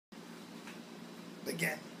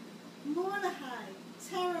begin. Mordecai,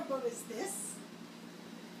 terrible is this.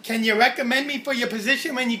 Can you recommend me for your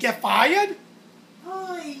position when you get fired?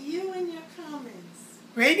 Oi, you and your comments.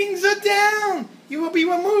 Ratings are down. You will be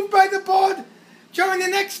removed by the board during the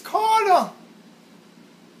next quarter.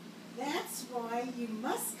 That's why you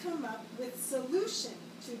must come up with a solution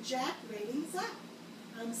to jack ratings up.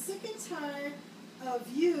 I'm sick and tired of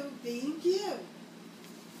you being you.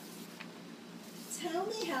 Tell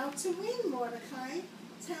me how to win, Mordecai.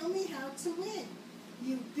 Tell me how to win.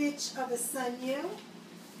 You bitch of a son, you.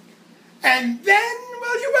 And then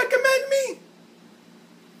will you recommend me?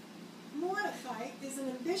 Mordecai is an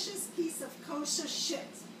ambitious piece of kosher shit.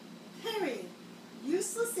 Period.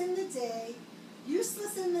 Useless in the day,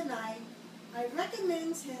 useless in the night. I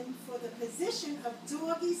recommend him for the position of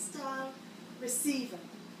doggy-style receiver.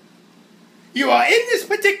 You are in this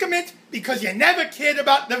predicament because you never cared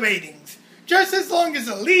about the ratings. Just as long as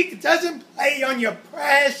the league doesn't play on your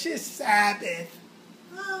precious Sabbath.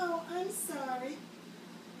 Oh, I'm sorry.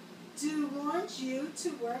 Do want you to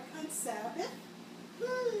work on Sabbath?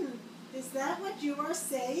 Is that what you are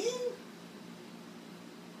saying?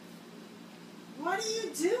 What are you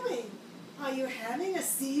doing? Are you having a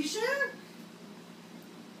seizure?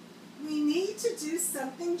 We need to do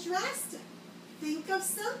something drastic. Think of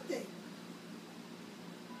something.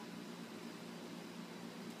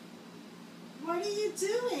 What are you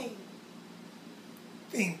doing?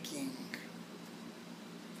 Thinking.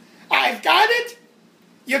 I've got it!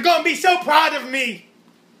 You're going to be so proud of me!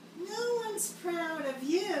 No one's proud of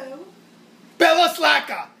you. Bella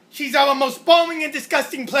Slacker. She's our most boring and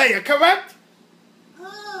disgusting player, correct?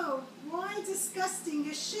 Oh, why disgusting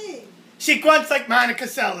is she? She grunts like Monica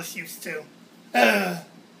Seles used to.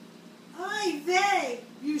 Ay vey,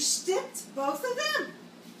 you stipped both of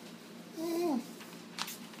them?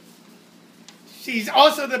 She's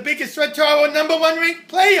also the biggest threat to our #1 ranked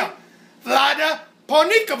player, Vlada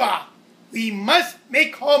Pornikova. We must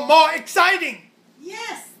make her more exciting.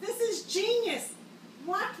 Yes, this is genius.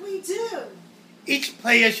 What we do. Each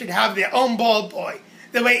player should have their own ball boy,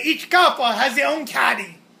 the way each golfer has their own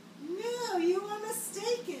caddy. No, you are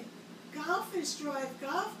mistaken. Golfers drive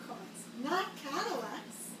golf carts, not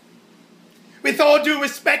Cadillacs. With all due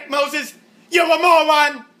respect, Moses, you're a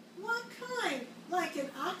moron. What kind? Like an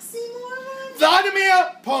oxymoron?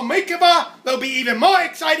 Vladimir Pornikova will be even more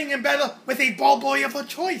exciting and better with a ball boy of her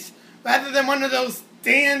choice, rather than one of those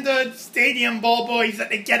standard stadium ball boys that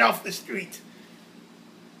they get off the street.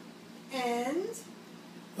 And?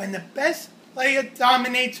 When the best player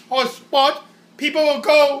dominates her sport, people will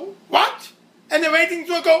go, what? And the ratings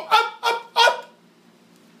will go up, up, up.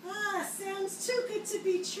 Ah, sounds too good to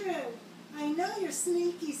be true. I know your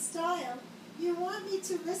sneaky style. You want me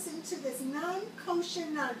to listen to this non-kosher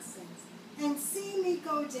nonsense and see me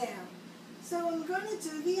go down. So I'm going to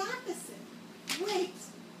do the opposite. Wait,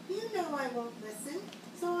 you know I won't listen,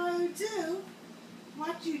 so I'll do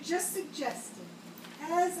what you just suggested.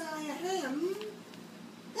 As I am,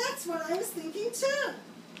 that's what I was thinking too.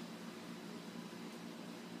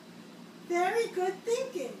 Very good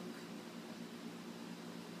thinking.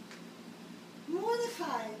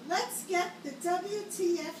 Mordecai, let's get the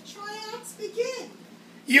WTF tryouts begin.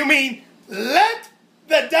 You mean, let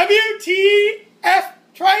the WTF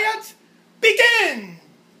tryouts begin?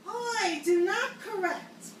 I do not correct.